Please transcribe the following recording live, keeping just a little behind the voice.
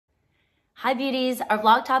Hi beauties, our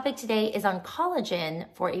vlog topic today is on collagen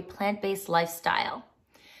for a plant-based lifestyle.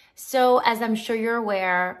 So as I'm sure you're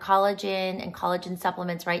aware, collagen and collagen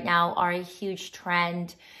supplements right now are a huge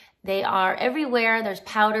trend. They are everywhere. There's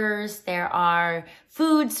powders, there are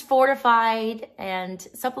foods fortified and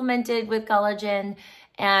supplemented with collagen.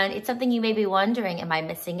 And it's something you may be wondering, am I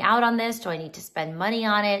missing out on this? Do I need to spend money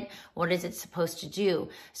on it? What is it supposed to do?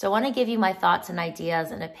 So I want to give you my thoughts and ideas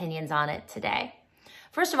and opinions on it today.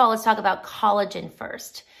 First of all, let's talk about collagen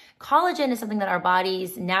first. Collagen is something that our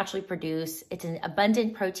bodies naturally produce. It's an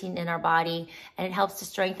abundant protein in our body, and it helps to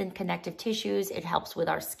strengthen connective tissues. It helps with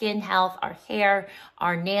our skin health, our hair,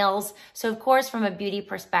 our nails. So of course, from a beauty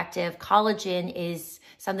perspective, collagen is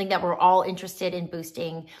something that we're all interested in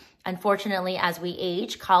boosting. Unfortunately, as we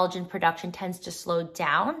age, collagen production tends to slow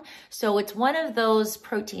down. So it's one of those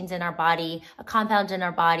proteins in our body, a compound in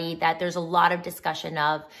our body that there's a lot of discussion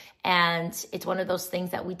of. And it's one of those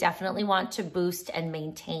things that we definitely want to boost and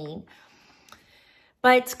maintain.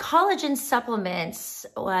 But collagen supplements,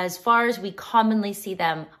 as far as we commonly see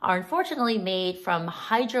them, are unfortunately made from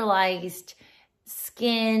hydrolyzed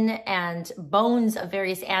skin and bones of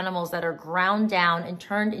various animals that are ground down and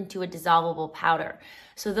turned into a dissolvable powder.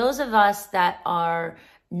 So those of us that are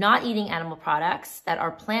not eating animal products, that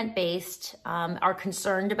are plant-based, are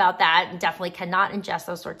concerned about that and definitely cannot ingest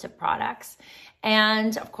those sorts of products.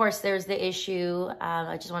 And of course, there's the issue,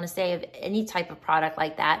 I just want to say, of any type of product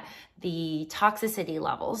like that, the toxicity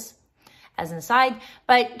levels as an aside.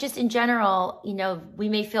 But just in general, you know, we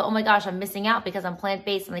may feel, oh my gosh, I'm missing out because I'm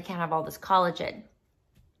plant-based and I can't have all this collagen.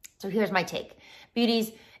 So here's my take.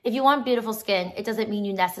 Beauties, if you want beautiful skin, it doesn't mean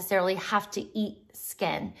you necessarily have to eat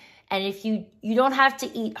skin. And if you don't have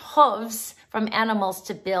to eat hooves from animals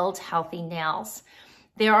to build healthy nails.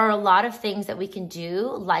 There are a lot of things that we can do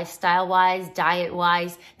lifestyle-wise,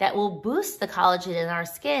 diet-wise, that will boost the collagen in our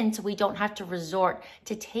skin so we don't have to resort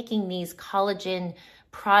to taking these collagen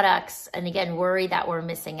products and again, worry that we're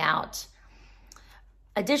missing out.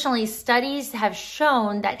 Additionally, studies have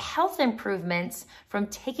shown that health improvements from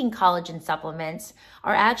taking collagen supplements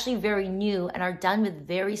are actually very new and are done with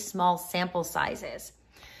very small sample sizes.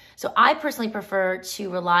 So I personally prefer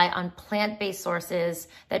to rely on plant-based sources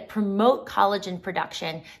that promote collagen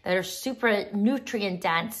production, that are super nutrient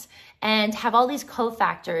dense and have all these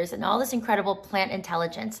cofactors and all this incredible plant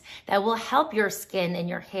intelligence that will help your skin and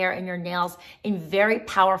your hair and your nails in very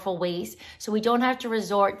powerful ways. So we don't have to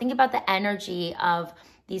resort, think about the energy of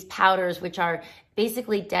these powders, which are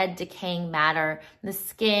basically dead, decaying matter, the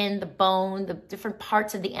skin, the bone, the different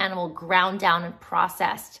parts of the animal ground down and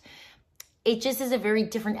processed. It just is a very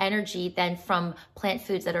different energy than from plant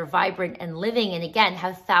foods that are vibrant and living and again,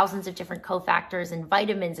 have thousands of different cofactors and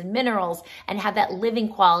vitamins and minerals and have that living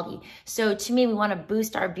quality. So to me, we want to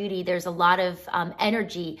boost our beauty. There's a lot of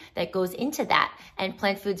energy that goes into that and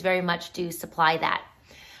plant foods very much do supply that.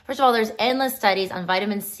 First of all, there's endless studies on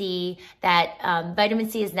vitamin C, that vitamin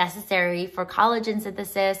C is necessary for collagen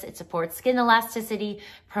synthesis. It supports skin elasticity,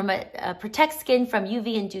 protects skin from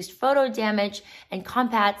UV-induced photo damage, and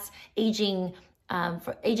combats aging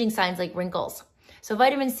signs like wrinkles. So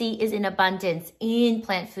vitamin C is in abundance in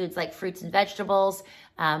plant foods like fruits and vegetables,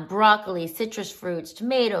 broccoli, citrus fruits,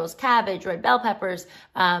 tomatoes, cabbage, red bell peppers,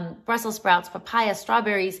 Brussels sprouts, papaya,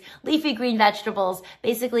 strawberries, leafy green vegetables,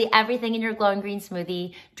 basically everything in your glowing green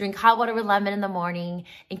smoothie. Drink hot water with lemon in the morning,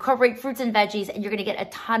 incorporate fruits and veggies, and you're gonna get a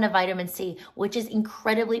ton of vitamin C, which is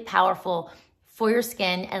incredibly powerful for your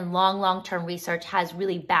skin, and long-term research has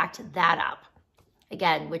really backed that up.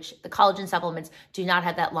 Again, which the collagen supplements do not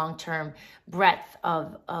have that long-term breadth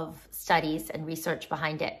of studies and research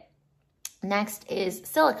behind it. Next is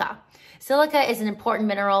silica. Silica is an important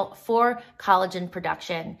mineral for collagen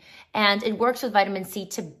production, and it works with vitamin C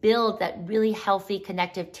to build that really healthy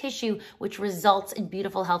connective tissue, which results in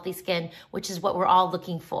beautiful, healthy skin, which is what we're all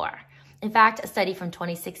looking for. In fact, a study from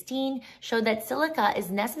 2016 showed that silica is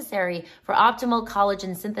necessary for optimal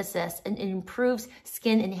collagen synthesis and it improves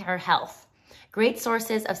skin and hair health. Great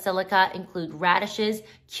sources of silica include radishes,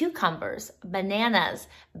 cucumbers, bananas,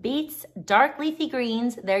 beets, dark leafy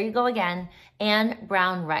greens, there you go again, and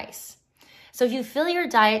brown rice. So if you fill your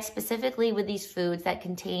diet specifically with these foods that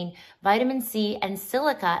contain vitamin C and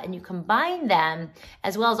silica, and you combine them,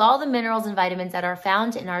 as well as all the minerals and vitamins that are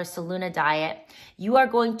found in our Soluna diet, you are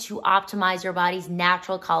going to optimize your body's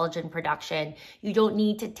natural collagen production. You don't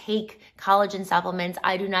need to take collagen supplements.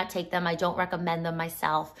 I do not take them. I don't recommend them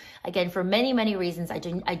myself. Again, for many, many reasons, I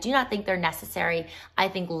do not think they're necessary. I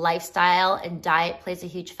think lifestyle and diet plays a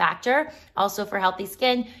huge factor. Also for healthy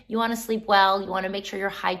skin, you want to sleep well. You want to make sure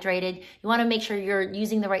you're hydrated. You want to make sure you're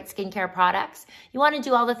using the right skincare products. You want to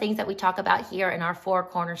do all the things that we we talk about here in our 4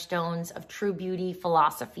 cornerstones of true beauty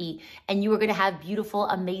philosophy, and you are going to have beautiful,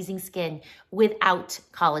 amazing skin without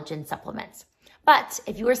collagen supplements. But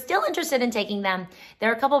if you are still interested in taking them, there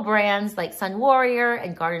are a couple brands like Sun Warrior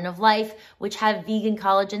and Garden of Life, which have vegan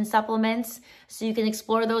collagen supplements. So you can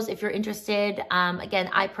explore those if you're interested. Again,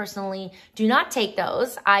 I personally do not take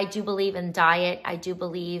those. I do believe in diet. I do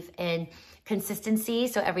believe in consistency.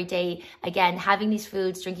 So every day, again, having these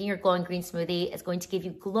foods, drinking your glowing green smoothie is going to give you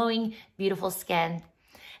glowing, beautiful skin.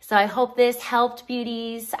 So I hope this helped,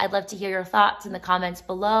 beauties. I'd love to hear your thoughts in the comments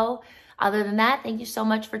below. Other than that, thank you so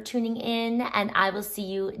much for tuning in, and I will see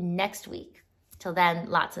you next week. Till then,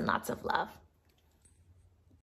 lots and lots of love.